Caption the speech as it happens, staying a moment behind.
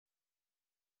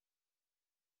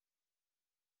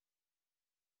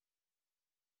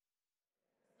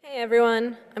Hey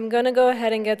everyone, I'm going to go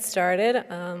ahead and get started.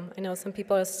 I know some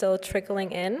people are still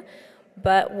trickling in,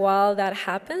 but while that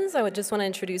happens, I would just want to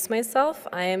introduce myself.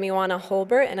 I am Ioana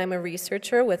Hulbert, and I'm a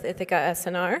researcher with Ithaka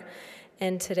S+R.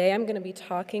 And today I'm going to be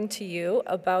talking to you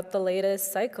about the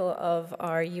latest cycle of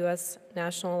our U.S.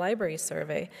 National Library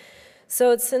Survey.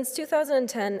 So since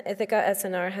 2010, Ithaka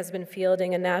S+R has been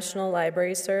fielding a national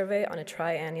library survey on a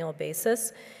triennial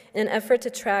basis in an effort to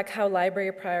track how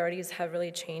library priorities have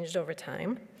really changed over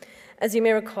time. As you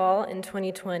may recall, in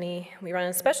 2020, we ran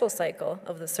a special cycle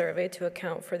of the survey to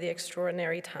account for the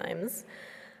extraordinary times.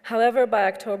 However, by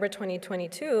October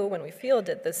 2022, when we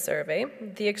fielded this survey,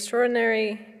 the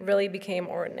extraordinary really became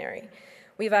ordinary.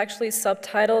 We've actually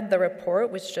subtitled the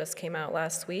report, which just came out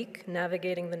last week,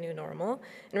 Navigating the New Normal,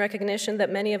 in recognition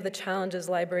that many of the challenges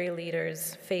library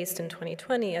leaders faced in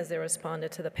 2020 as they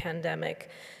responded to the pandemic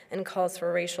and calls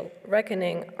for racial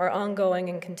reckoning are ongoing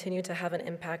and continue to have an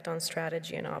impact on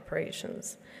strategy and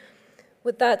operations.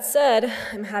 With that said,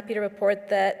 I'm happy to report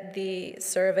that the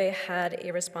survey had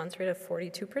a response rate of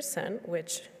 42%,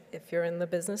 which, if you're in the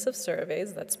business of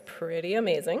surveys, that's pretty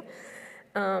amazing.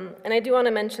 And I do want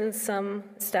to mention some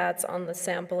stats on the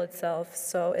sample itself.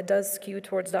 So it does skew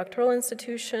towards doctoral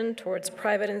institution, towards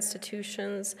private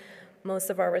institutions. Most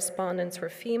of our respondents were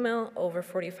female, over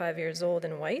 45 years old,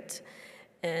 and white.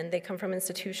 And they come from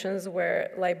institutions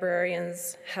where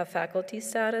librarians have faculty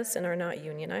status and are not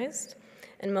unionized.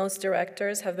 And most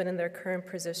directors have been in their current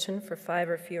position for 5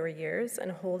 or fewer years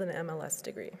and hold an MLS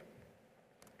degree.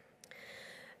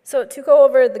 So to go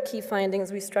over the key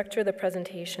findings, we structure the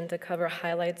presentation to cover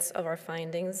highlights of our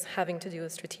findings having to do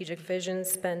with strategic vision,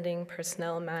 spending,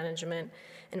 personnel management,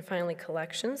 and finally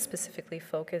collections, specifically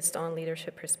focused on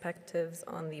leadership perspectives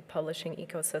on the publishing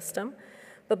ecosystem.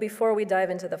 But before we dive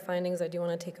into the findings, I do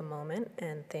want to take a moment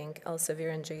and thank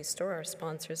Elsevier and JSTOR, our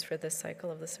sponsors for this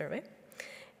cycle of the survey.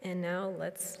 And now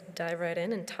let's dive right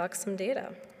in and talk some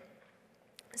data.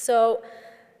 So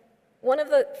one of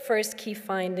the first key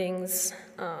findings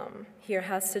here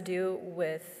has to do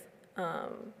with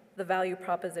the value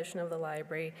proposition of the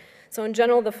library. So in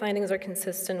general, the findings are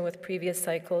consistent with previous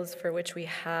cycles for which we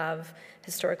have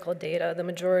historical data. The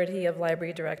majority of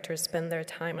library directors spend their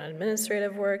time on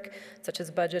administrative work, such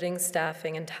as budgeting,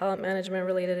 staffing, and talent management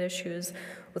related issues,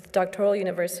 with doctoral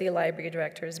university library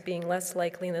directors being less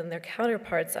likely than their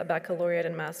counterparts at baccalaureate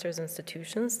and master's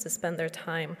institutions to spend their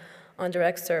time on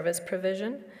direct service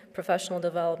provision, professional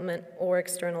development, or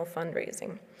external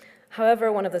fundraising.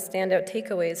 However, one of the standout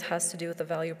takeaways has to do with the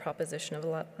value proposition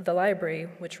of the library,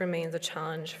 which remains a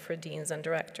challenge for deans and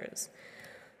directors.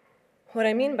 What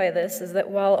I mean by this is that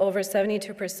while over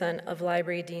 72% of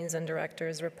library deans and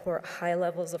directors report high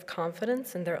levels of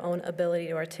confidence in their own ability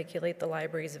to articulate the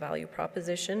library's value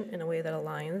proposition in a way that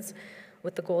aligns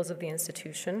with the goals of the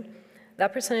institution,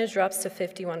 that percentage drops to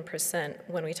 51%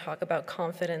 when we talk about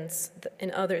confidence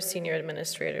in other senior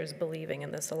administrators believing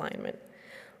in this alignment.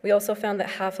 We also found that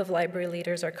half of library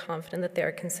leaders are confident that they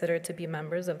are considered to be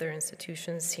members of their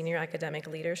institution's senior academic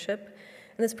leadership,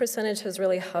 and this percentage has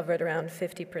really hovered around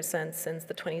 50% since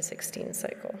the 2016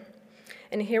 cycle.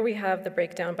 And here we have the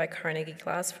breakdown by Carnegie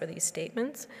class for these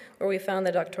statements, where we found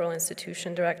that doctoral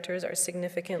institution directors are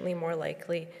significantly more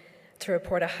likely to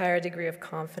report a higher degree of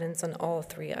confidence on all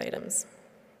 3 items.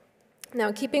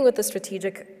 Now, keeping with the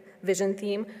strategic vision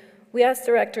theme, we asked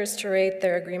directors to rate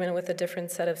their agreement with a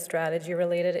different set of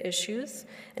strategy-related issues,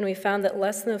 and we found that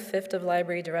less than a fifth of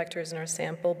library directors in our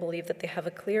sample believe that they have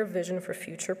a clear vision for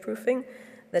future-proofing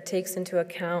that takes into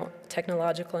account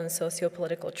technological and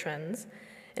socio-political trends,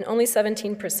 and only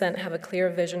 17% have a clear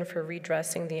vision for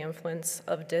redressing the influence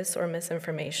of dis or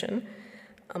misinformation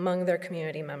among their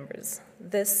community members.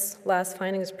 This last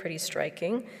finding is pretty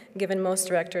striking, given most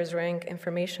directors rank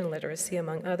information literacy,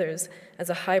 among others, as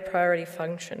a high priority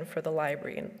function for the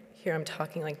library. And here I'm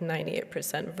talking like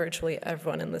 98%, virtually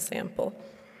everyone in the sample.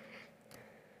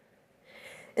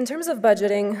 In terms of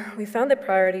budgeting, we found that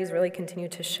priorities really continue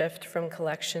to shift from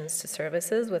collections to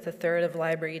services, with a third of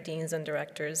library deans and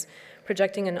directors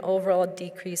projecting an overall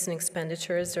decrease in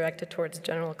expenditures directed towards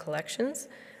general collections,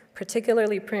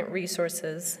 particularly print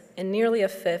resources, and nearly a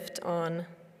fifth on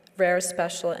rare,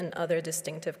 special, and other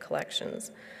distinctive collections.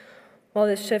 While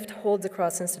this shift holds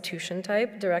across institution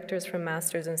type, directors from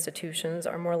master's institutions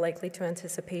are more likely to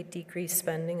anticipate decreased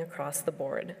spending across the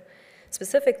board.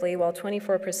 Specifically, while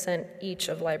 24% each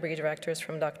of library directors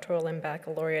from doctoral and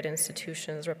baccalaureate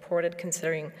institutions reported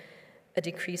considering a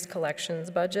decreased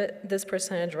collections budget, this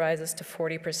percentage rises to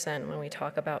 40% when we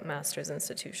talk about master's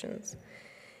institutions.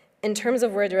 In terms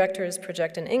of where directors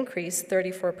project an increase,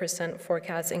 34%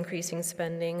 forecast increasing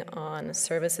spending on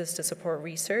services to support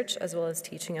research as well as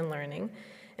teaching and learning,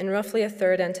 and roughly a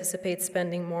third anticipates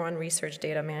spending more on research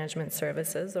data management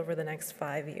services over the next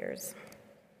 5 years.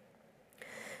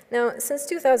 Now, since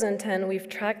 2010, we've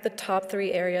tracked the top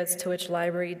 3 areas to which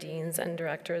library deans and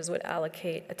directors would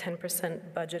allocate a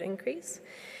 10% budget increase.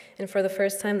 And for the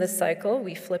first time this cycle,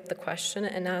 we flipped the question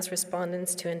and asked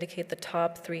respondents to indicate the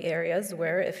top 3 areas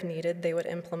where, if needed, they would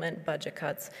implement budget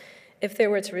cuts if they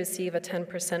were to receive a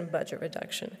 10% budget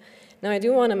reduction. Now, I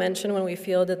do want to mention when we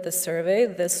fielded the survey,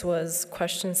 this was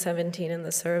question 17 in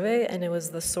the survey, and it was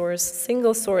the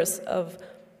single source of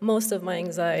most of my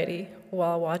anxiety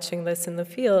while watching this in the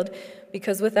field,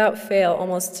 because without fail,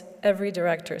 almost every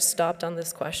director stopped on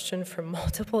this question for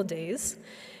multiple days.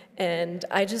 And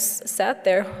I just sat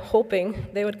there hoping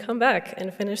they would come back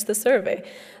and finish the survey.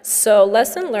 So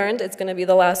lesson learned, it's going to be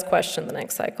the last question the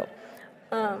next cycle.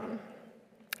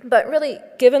 But really,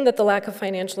 given that the lack of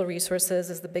financial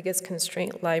resources is the biggest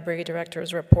constraint library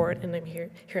directors report, and here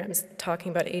I'm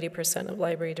talking about 80% of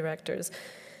library directors,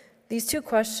 these 2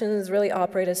 questions really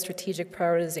operate as strategic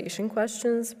prioritization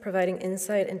questions, providing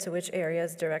insight into which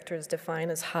areas directors define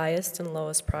as highest and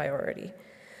lowest priority.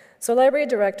 So library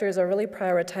directors are really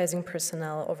prioritizing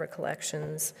personnel over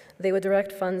collections. They would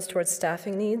direct funds towards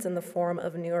staffing needs in the form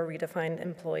of new or redefined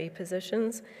employee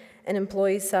positions and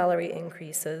employee salary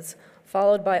increases,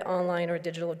 followed by online or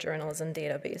digital journals and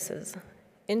databases.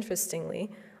 Interestingly,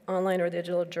 online or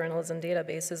digital journals and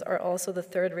databases are also the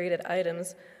 3rd rated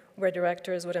items where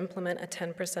directors would implement a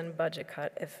 10% budget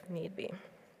cut if need be.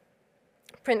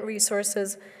 Print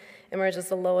resources emerge as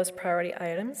the lowest priority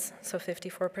items, so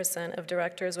 54% of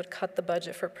directors would cut the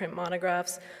budget for print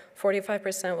monographs,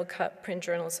 45% would cut print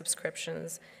journal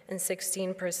subscriptions, and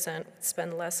 16% would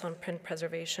spend less on print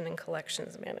preservation and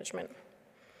collections management.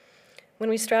 When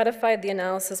we stratified the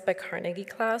analysis by Carnegie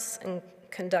class and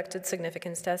conducted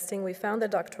significance testing, we found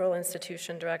that doctoral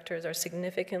institution directors are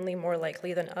significantly more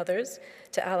likely than others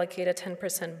to allocate a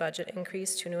 10% budget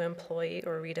increase to new employee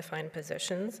or redefined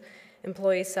positions,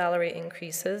 employee salary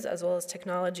increases, as well as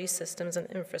technology systems and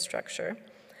infrastructure,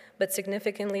 but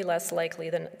significantly less likely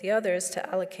than the others to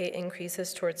allocate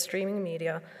increases towards streaming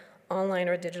media, online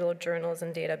or digital journals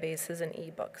and databases, and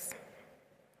ebooks.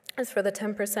 As for the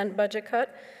 10% budget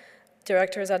cut,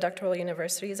 directors at doctoral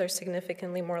universities are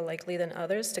significantly more likely than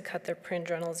others to cut their print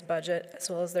journals budget as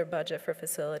well as their budget for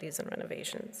facilities and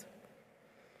renovations.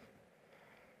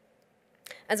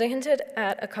 As I hinted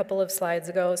at a couple of slides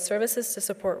ago, services to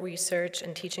support research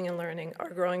and teaching and learning are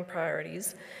growing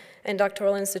priorities, and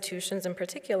doctoral institutions in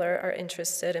particular are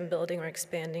interested in building or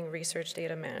expanding research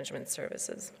data management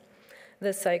services.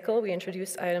 This cycle, we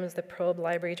introduced items that probe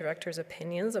library directors'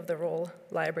 opinions of the role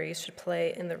libraries should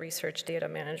play in the research data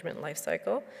management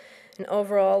lifecycle. And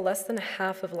overall, less than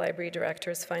half of library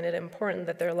directors find it important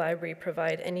that their library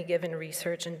provide any given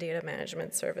research and data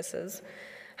management services.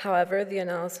 However, the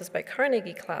analysis by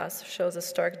Carnegie class shows a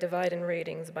stark divide in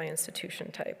ratings by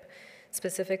institution type.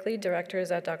 Specifically,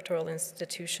 directors at doctoral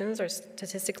institutions are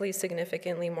statistically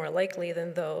significantly more likely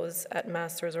than those at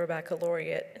master's or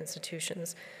baccalaureate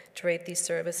institutions to rate these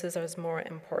services as more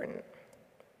important.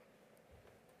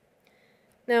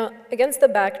 Now, against the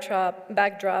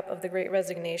backdrop of the Great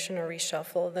Resignation or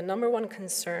Reshuffle, the #1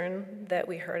 concern that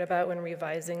we heard about when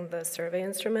revising the survey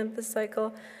instrument this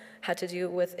cycle had to do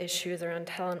with issues around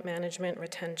talent management,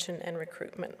 retention, and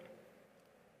recruitment.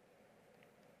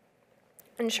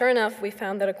 And sure enough, we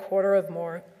found that a quarter or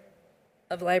more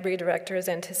of library directors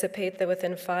anticipate that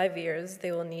within 5 years,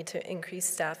 they will need to increase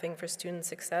staffing for student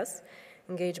success,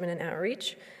 engagement and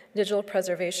outreach, digital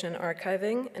preservation and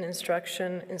archiving, and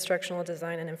instructional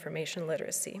design and information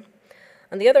literacy.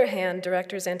 On the other hand,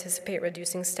 directors anticipate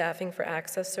reducing staffing for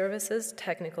access services,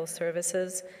 technical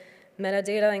services,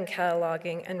 metadata and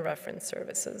cataloging, and reference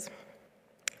services.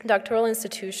 Doctoral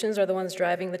institutions are the ones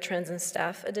driving the trends in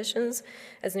staff additions,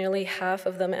 as nearly half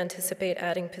of them anticipate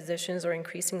adding positions or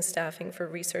increasing staffing for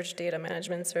research data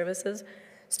management services,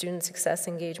 student success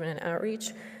engagement and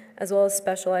outreach, as well as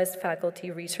specialized faculty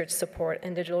research support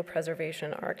and digital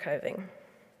preservation and archiving.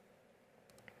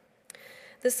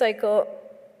 This cycle,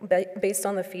 based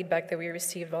on the feedback that we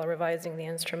received while revising the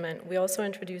instrument, we also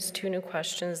introduced 2 new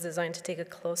questions designed to take a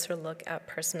closer look at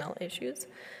personnel issues.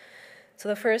 So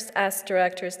the first asks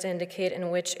directors to indicate in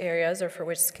which areas or for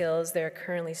which skills they are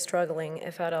currently struggling,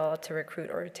 if at all, to recruit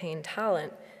or retain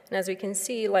talent. And as we can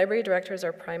see, library directors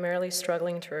are primarily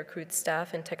struggling to recruit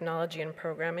staff in technology and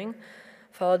programming,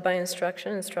 followed by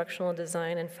instruction, instructional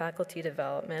design, and faculty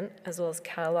development, as well as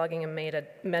cataloging and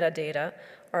metadata,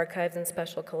 archives and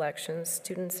special collections,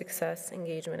 student success,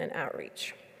 engagement, and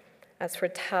outreach. As for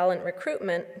talent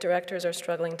recruitment, directors are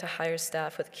struggling to hire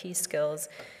staff with key skills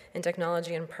in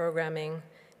technology and programming,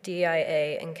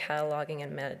 DIA, and cataloging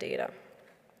and metadata.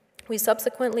 We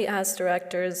subsequently asked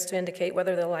directors to indicate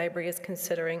whether the library is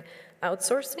considering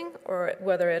outsourcing or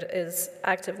whether it is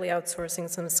actively outsourcing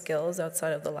some skills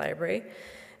outside of the library.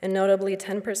 And notably,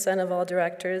 10% of all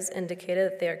directors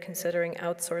indicated that they are considering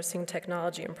outsourcing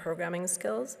technology and programming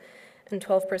skills, and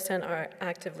 12% are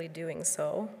actively doing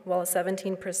so, while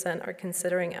 17% are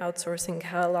considering outsourcing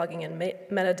cataloging and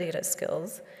metadata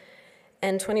skills,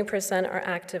 and 20% are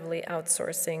actively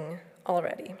outsourcing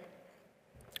already.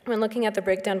 When looking at the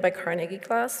breakdown by Carnegie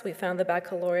class, we found the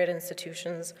baccalaureate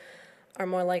institutions are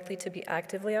more likely to be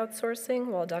actively outsourcing,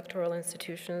 while doctoral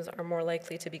institutions are more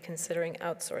likely to be considering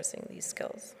outsourcing these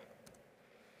skills.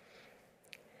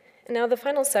 And now the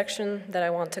final section that I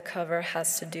want to cover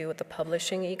has to do with the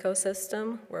publishing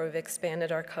ecosystem, where we've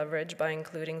expanded our coverage by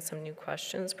including some new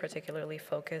questions, particularly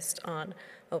focused on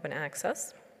open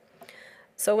access.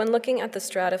 So when looking at the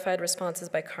stratified responses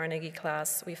by Carnegie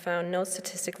class, we found no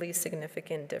statistically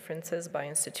significant differences by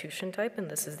institution type, and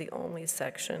this is the only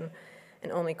section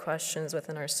and only questions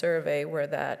within our survey where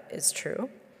that is true.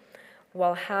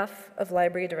 While half of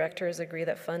library directors agree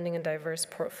that funding a diverse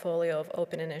portfolio of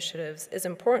open initiatives is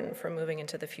important for moving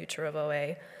into the future of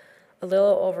OA, a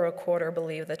little over a quarter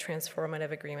believe that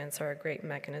transformative agreements are a great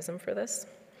mechanism for this.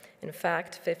 In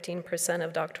fact, 15%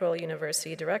 of doctoral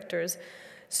university directors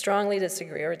strongly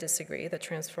disagree that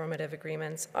transformative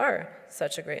agreements are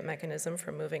such a great mechanism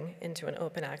for moving into an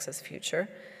open access future,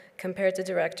 compared to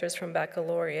directors from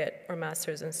baccalaureate or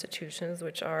master's institutions,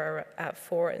 which are at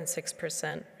 4% and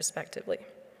 6% respectively.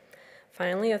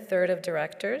 Finally, a third of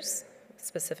directors,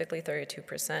 specifically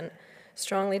 32%,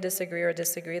 strongly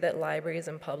disagree that libraries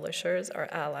and publishers are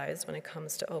allies when it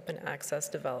comes to open access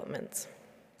developments.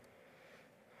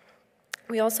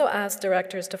 We also asked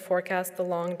directors to forecast the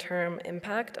long-term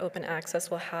impact open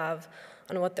access will have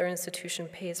on what their institution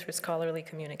pays for scholarly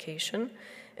communication,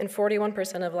 and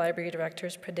 41% of library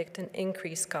directors predict an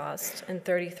increased cost, and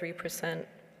 33%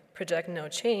 project no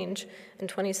change, and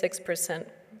 26%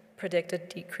 predict a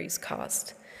decreased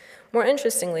cost. More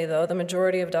interestingly, though, the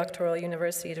majority of doctoral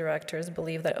university directors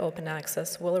believe that open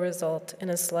access will result in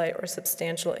a slight or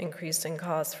substantial increase in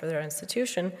cost for their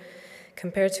institution,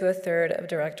 compared to a third of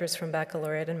directors from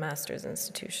baccalaureate and master's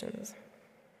institutions.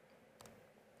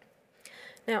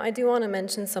 Now, I do want to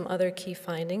mention some other key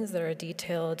findings that are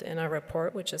detailed in our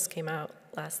report, which just came out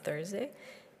last Thursday.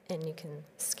 And you can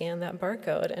scan that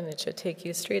barcode, and it should take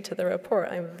you straight to the report.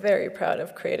 I'm very proud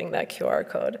of creating that QR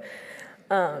code.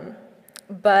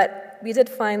 But we did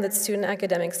find that student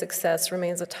academic success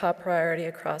remains a top priority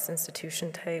across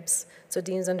institution types. So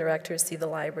deans and directors see the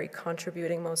library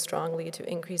contributing most strongly to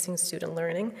increasing student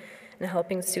learning and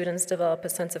helping students develop a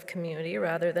sense of community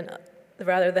rather than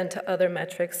to other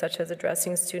metrics such as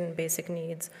addressing student basic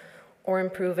needs or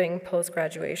improving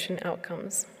post-graduation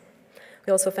outcomes.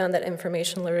 We also found that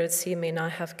information literacy may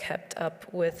not have kept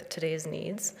up with today's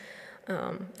needs.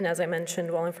 And as I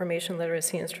mentioned, while information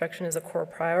literacy instruction is a core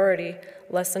priority,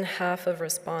 less than half of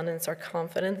respondents are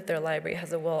confident that their library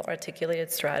has a well-articulated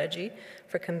strategy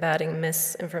for combating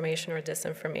misinformation or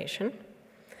disinformation.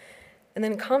 And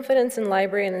then confidence in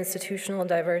library and institutional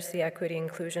diversity, equity,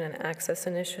 inclusion, and access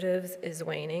initiatives is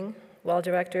waning. While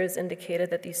directors indicated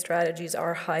that these strategies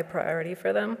are high priority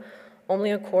for them,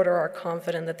 only a quarter are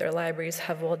confident that their libraries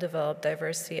have well-developed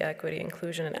diversity, equity,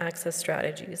 inclusion, and access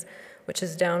strategies, which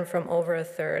is down from over a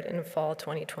third in fall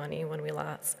 2020 when we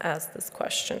last asked this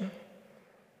question.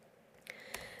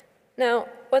 Now,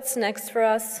 what's next for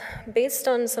us? Based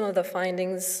on some of the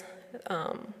findings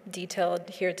detailed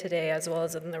here today, as well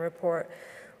as in the report,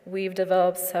 we've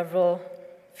developed several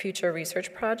future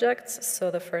research projects. So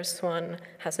the first one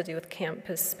has to do with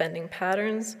campus spending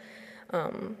patterns.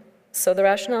 So the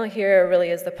rationale here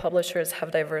really is the publishers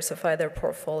have diversified their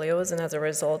portfolios and as a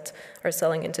result are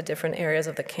selling into different areas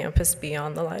of the campus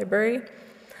beyond the library.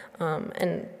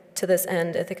 And to this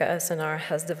end, Ithaka S+R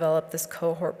has developed this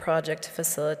cohort project to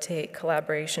facilitate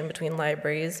collaboration between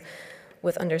libraries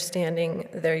with understanding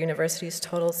their university's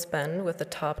total spend with the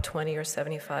top 20 or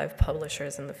 75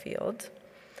 publishers in the field.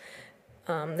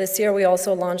 This year, we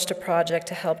also launched a project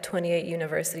to help 28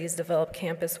 universities develop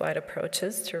campus-wide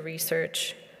approaches to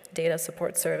research data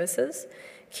support services.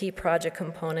 Key project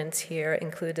components here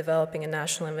include developing a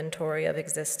national inventory of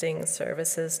existing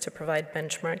services to provide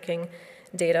benchmarking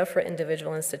data for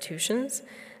individual institutions,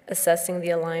 assessing the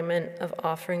alignment of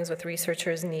offerings with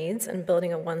researchers' needs, and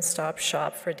building a one-stop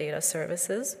shop for data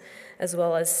services, as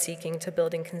well as seeking to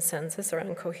building consensus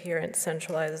around coherent,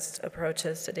 centralized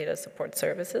approaches to data support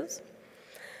services.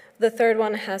 The third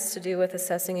one has to do with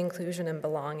assessing inclusion and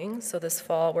belonging. So this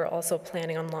fall, we're also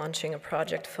planning on launching a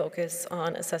project focused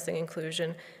on assessing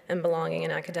inclusion and belonging in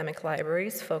academic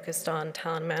libraries, focused on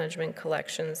talent management,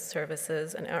 collections,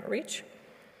 services, and outreach.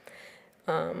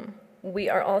 We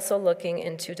are also looking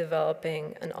into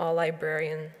developing an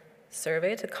all-librarian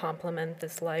survey to complement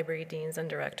this library deans and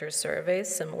directors survey,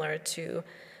 similar to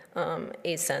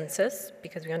a census,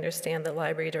 because we understand that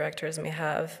library directors may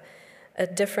have a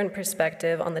different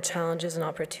perspective on the challenges and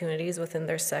opportunities within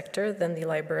their sector than the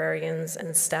librarians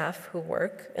and staff who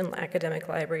work in academic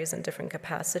libraries in different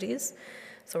capacities.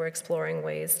 So we're exploring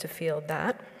ways to field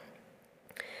that.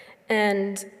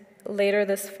 And later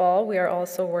this fall, we are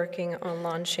also working on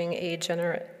launching a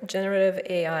generative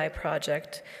AI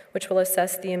project, which will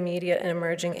assess the immediate and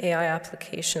emerging AI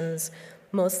applications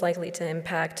most likely to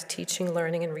impact teaching,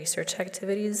 learning, and research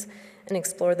activities, and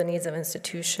explore the needs of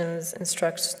institutions,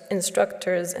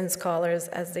 instructors, and scholars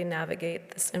as they navigate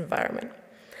this environment.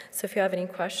 So if you have any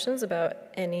questions about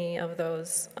any of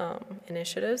those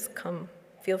initiatives,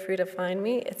 feel free to find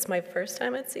me. It's my first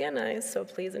time at CNI, so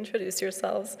please introduce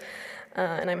yourselves,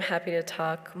 and I'm happy to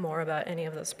talk more about any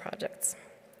of those projects.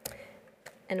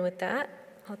 And with that,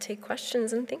 I'll take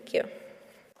questions, and thank you.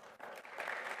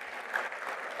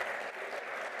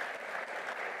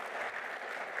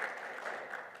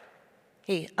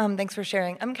 Hey, thanks for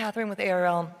sharing. I'm Catherine with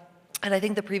ARL, and I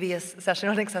think the previous session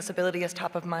on accessibility is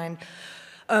top of mind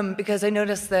because I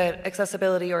noticed that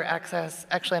accessibility or access,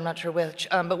 actually I'm not sure which,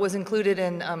 but was included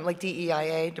in like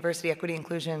DEIA, diversity, equity,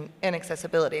 inclusion, and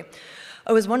accessibility.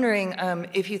 I was wondering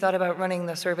if you thought about running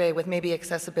the survey with maybe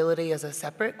accessibility as a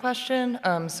separate question.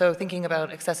 So thinking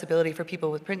about accessibility for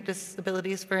people with print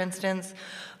disabilities, for instance,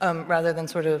 rather than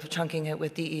sort of chunking it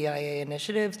with DEIA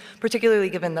initiatives,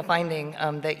 particularly given the finding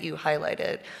that you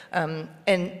highlighted.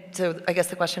 And so I guess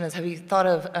the question is, have you thought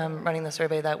of running the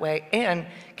survey that way? And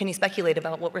can you speculate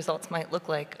about what results might look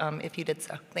like if you did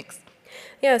so? Thanks.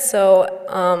 Yeah,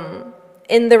 so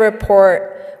in the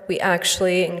report, we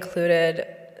actually included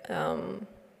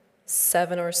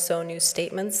 7 or so new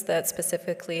statements that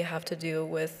specifically have to do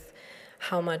with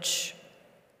how much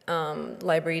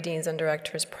library deans and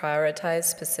directors prioritize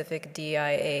specific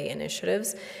DIA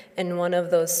initiatives. And one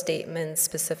of those statements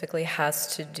specifically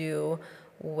has to do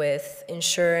with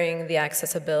ensuring the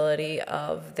accessibility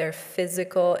of their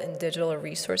physical and digital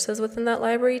resources within that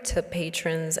library to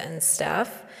patrons and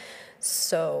staff.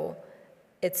 So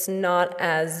it's not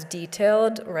as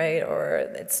detailed, right, or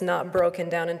it's not broken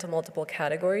down into multiple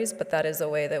categories, but that is a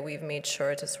way that we've made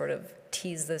sure to sort of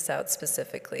tease this out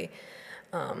specifically.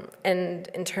 And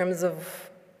in terms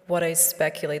of what I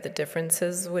speculate the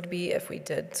differences would be if we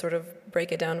did sort of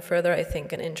break it down further, I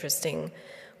think an interesting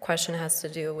question has to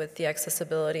do with the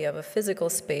accessibility of a physical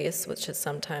space, which is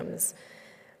sometimes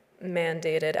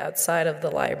mandated outside of the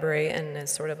library and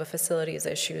is sort of a facilities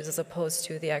issues, as opposed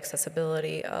to the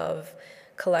accessibility of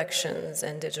collections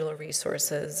and digital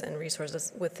resources and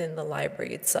resources within the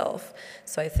library itself.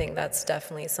 So I think that's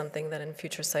definitely something that in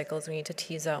future cycles we need to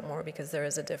tease out more, because there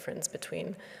is a difference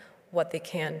between what they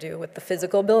can do with the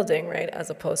physical building, right, as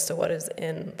opposed to what is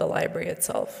in the library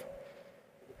itself.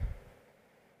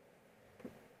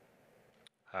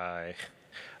 Hi.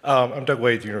 I'm Doug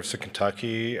Wade, University of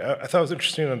Kentucky. I thought it was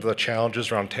interesting on the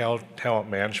challenges around talent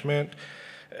management.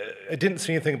 I didn't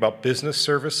see anything about business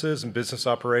services and business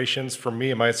operations. For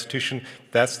me and my institution,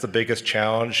 that's the biggest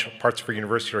challenge. Parts of our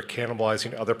university are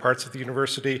cannibalizing other parts of the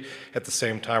university. At the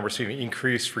same time, we're seeing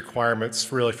increased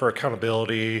requirements really for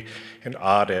accountability and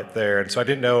audit there. And so I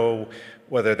didn't know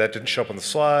whether that didn't show up on the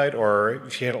slide or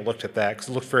if you hadn't looked at that, because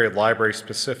it looked very library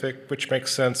specific, which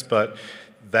makes sense, but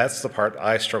that's the part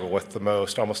I struggle with the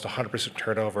most, almost 100%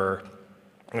 turnover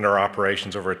in our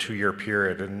operations over a 2-year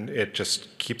period, and it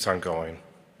just keeps on going.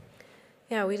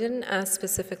 Yeah, we didn't ask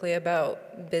specifically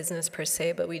about business per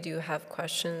se, but we do have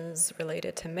questions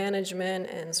related to management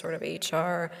and sort of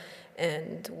HR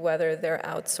and whether they're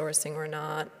outsourcing or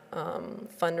not,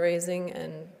 fundraising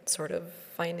and sort of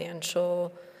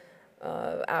financial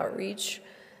outreach.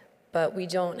 But we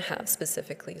don't have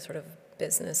specifically sort of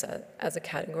business as a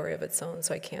category of its own,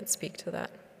 so I can't speak to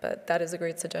that. But that is a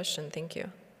great suggestion. Thank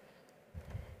you.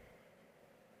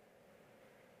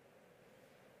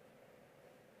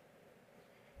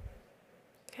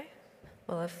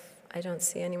 Well, if I don't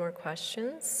see any more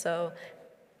questions, so,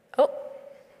 oh.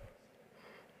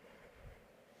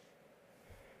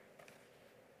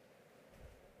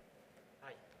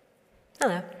 Hi.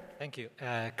 Hello. Thank you.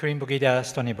 Karim Bugida,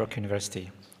 Stony Brook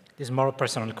University. These more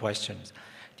personal questions.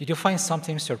 Did you find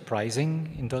something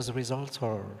surprising in those results,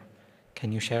 or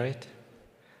can you share it?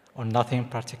 Or nothing in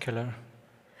particular?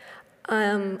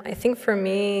 I think for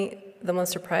me, the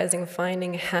most surprising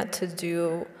finding had to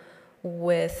do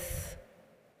with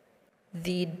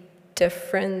the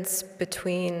difference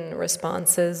between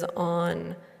responses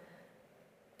on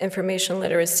information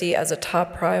literacy as a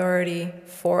top priority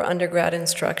for undergrad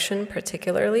instruction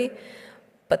particularly,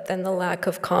 but then the lack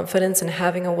of confidence in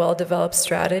having a well-developed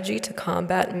strategy to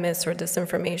combat mis or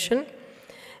disinformation.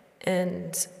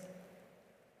 And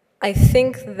I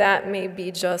think that may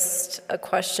be just a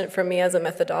question for me as a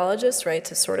methodologist, right,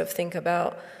 to sort of think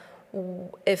about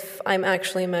if I'm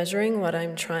actually measuring what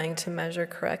I'm trying to measure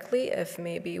correctly, if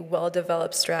maybe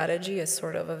well-developed strategy is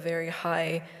sort of a very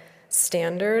high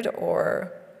standard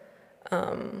or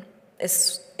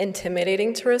is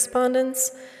intimidating to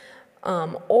respondents,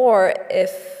 or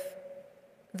if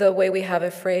the way we have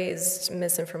it phrased,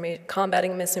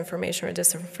 combating misinformation or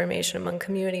disinformation among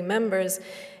community members,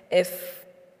 if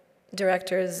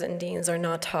directors and deans are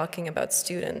not talking about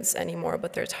students anymore,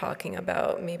 but they're talking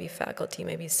about maybe faculty,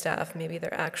 maybe staff, maybe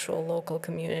their actual local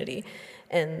community.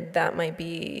 And that might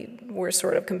be, we're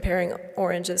sort of comparing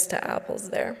oranges to apples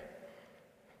there.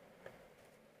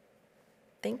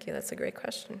 Thank you, that's a great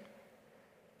question.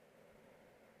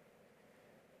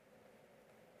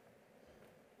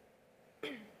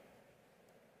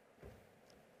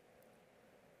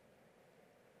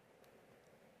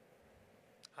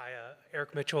 Hi,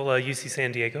 Eric Mitchell, UC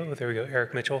San Diego. Oh, there we go,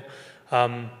 Eric Mitchell.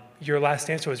 Your last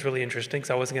answer was really interesting,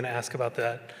 so I wasn't going to ask about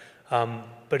that.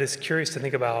 But it's curious to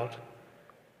think about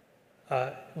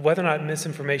whether or not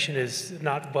misinformation is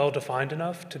not well defined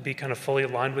enough to be kind of fully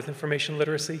aligned with information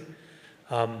literacy.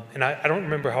 And I don't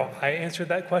remember how I answered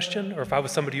that question, or if I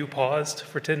was somebody who paused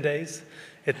for 10 days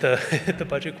at the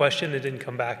budget question, it didn't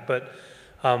come back. But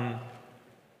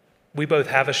we both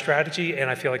have a strategy, and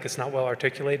I feel like it's not well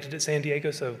articulated at San Diego,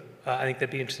 so I think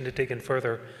that'd be interesting to dig in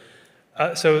further.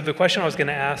 So the question I was going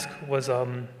to ask was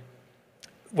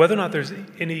whether or not there's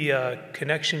any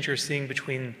connections you're seeing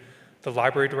between the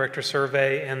library director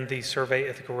survey and the survey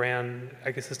Ithaka ran,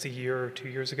 I guess it's a year or 2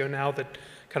 years ago now, that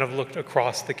kind of looked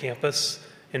across the campus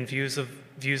and views of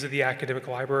the academic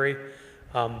library.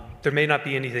 There may not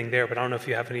be anything there, but I don't know if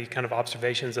you have any kind of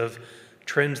observations of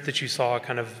trends that you saw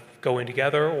kind of going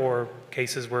together, or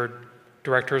cases where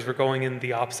directors were going in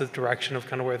the opposite direction of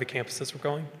kind of where the campuses were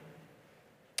going?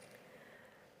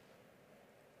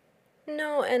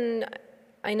 No, and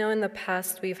I know in the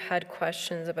past we've had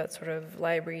questions about sort of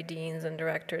library deans and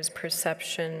directors'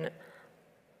 perception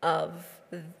of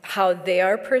how they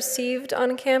are perceived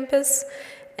on campus,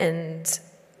 and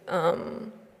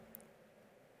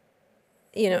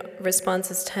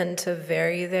responses tend to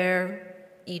vary there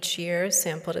each year,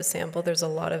 sample to sample. There's a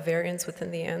lot of variance within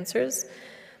the answers,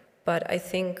 but I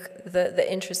think the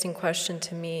interesting question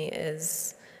to me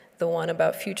is the one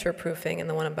about future-proofing and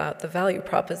the one about the value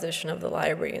proposition of the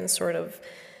library, and sort of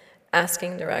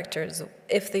asking directors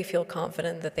if they feel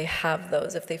confident that they have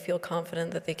those, if they feel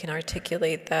confident that they can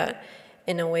articulate that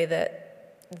in a way that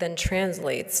then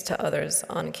translates to others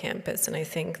on campus. And I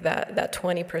think that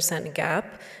 20%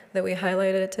 gap that we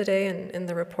highlighted today in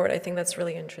the report, I think that's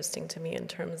really interesting to me in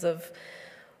terms of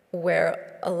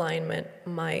where alignment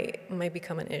might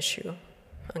become an issue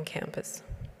on campus.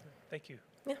 Thank you.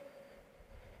 Yeah.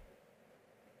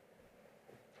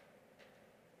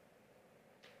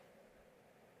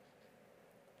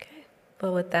 Okay.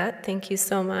 Well, with that, thank you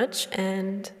so much,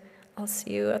 and I'll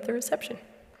see you at the reception.